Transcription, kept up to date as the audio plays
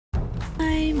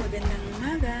Hi! Magandang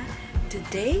umaga!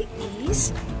 Today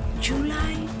is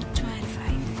July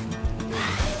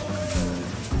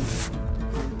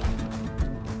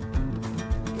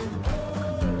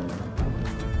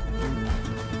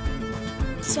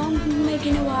 25. So, may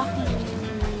ginawa akong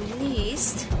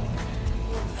list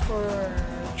for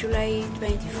July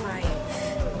 25.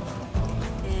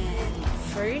 And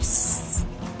first,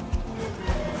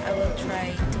 I will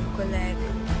try to collect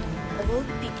old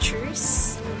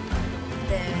pictures.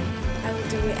 Then I will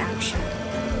do reaction.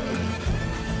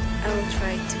 I will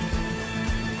try to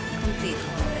complete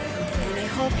all that, and I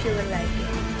hope you will like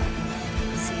it.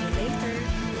 See you later.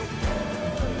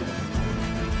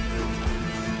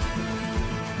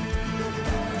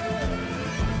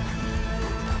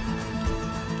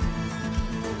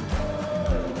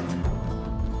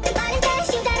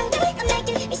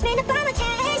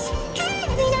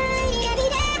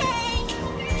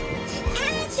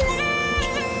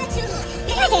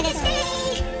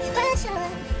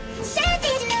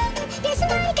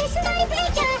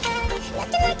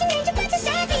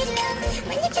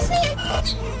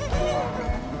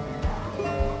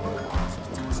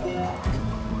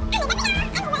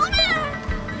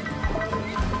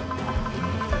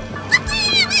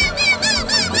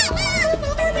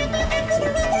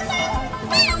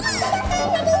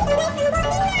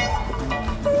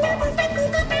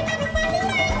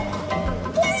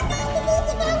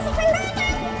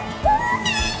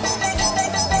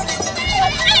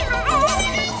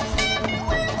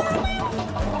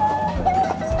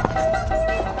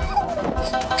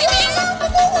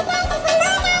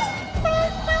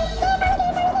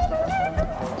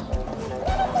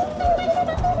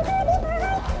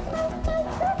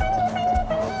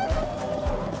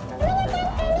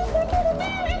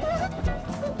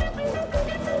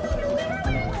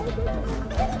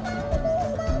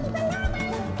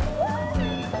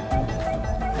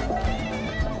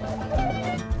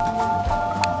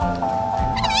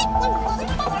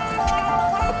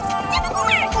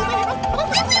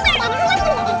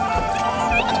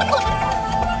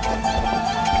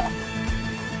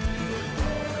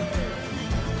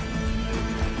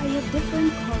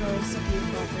 Different colors of your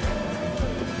bubble.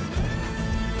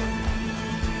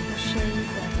 The shade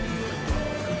bubble.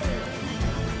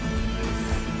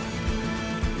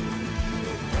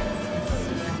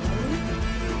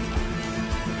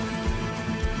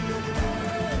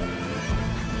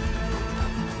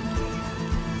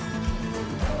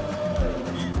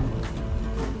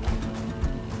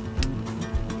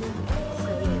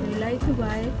 So if you like to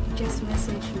buy it, just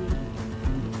message me.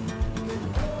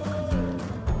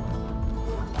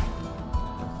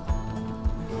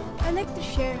 I like to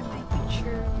share my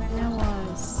picture when I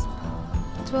was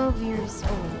 12 years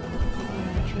old,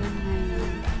 during my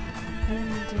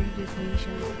elementary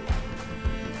vacation.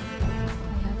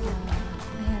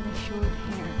 I had a short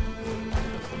hair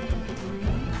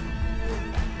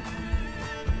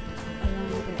along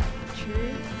with that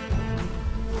picture.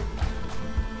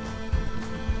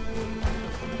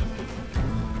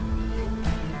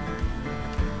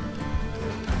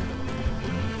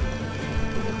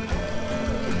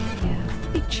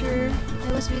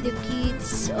 I was with the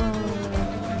kids of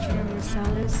General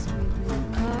Rosales with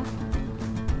Luca,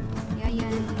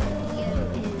 Yayan, Ian,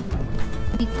 and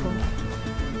Nico.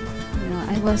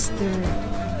 I was their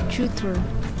tutor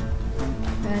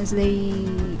as they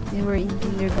were in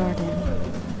kindergarten.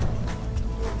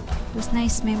 It was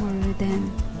nice memory with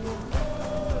them.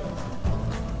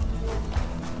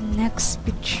 Next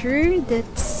picture, that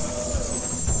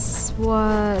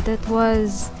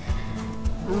was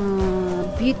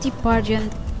beauty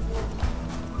pageant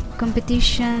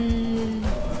competition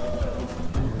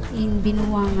in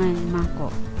Binuangan, Mako.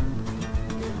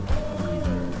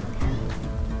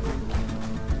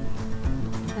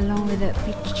 Along with that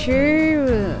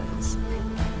picture,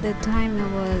 the time I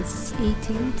was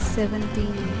 18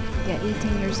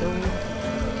 years old.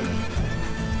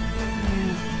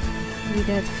 With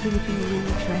that Filipino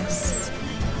dress.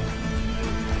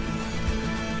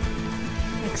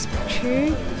 Next picture,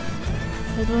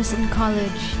 that was in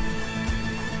college.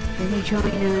 When I joined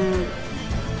a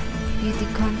beauty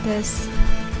contest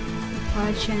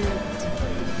pageant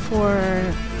for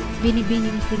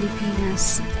Binibining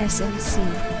Filipinas SMC.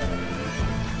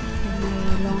 And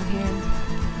my long hair.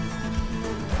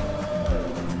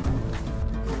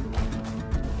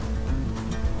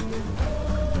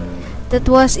 That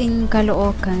was in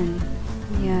Caloocan.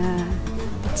 Yeah,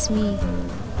 it's me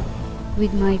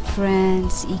with my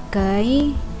friends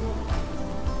Ikay,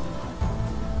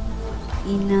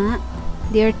 Ina,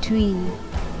 they're twin,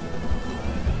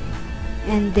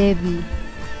 and Debbie.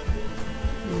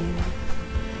 Yeah.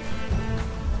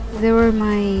 They were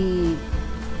my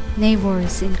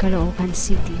neighbors in Caloocan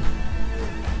City.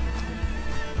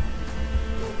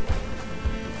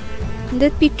 In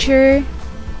that picture,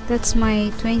 that's my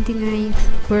 29th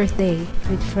birthday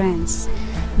with friends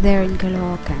there in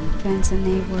Caloocan, friends and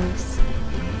neighbors.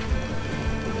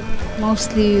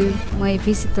 Mostly my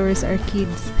visitors are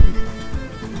kids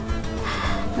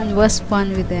and was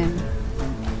fun with them.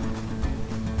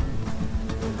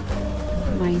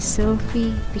 My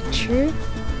selfie picture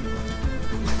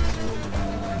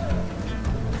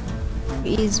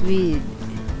is with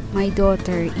my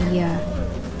daughter Iya.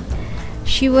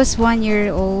 She was 1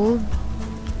 year old.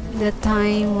 The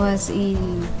time was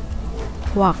in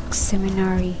Wax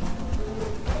Seminary.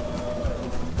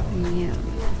 Yeah.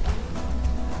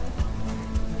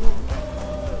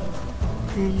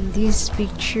 And this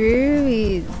picture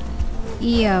with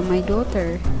Iya, my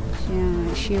daughter.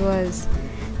 She was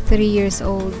 3 years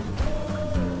old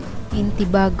in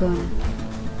Tibagon.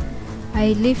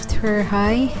 I lift her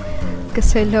high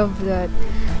because I love that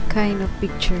kind of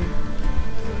picture.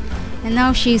 And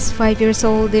now she's 5 years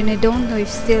old, and I don't know if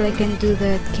still I can do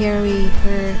that, carry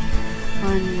her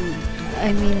on,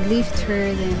 lift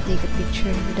her then take a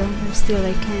picture. I don't know if still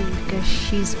I can because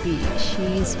she's big, she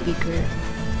is bigger.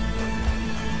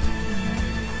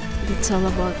 That's all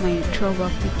about my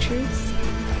throwback pictures.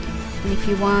 And if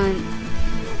you want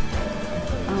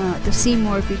to see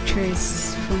more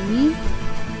pictures from me,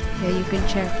 you can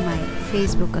check my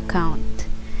Facebook account.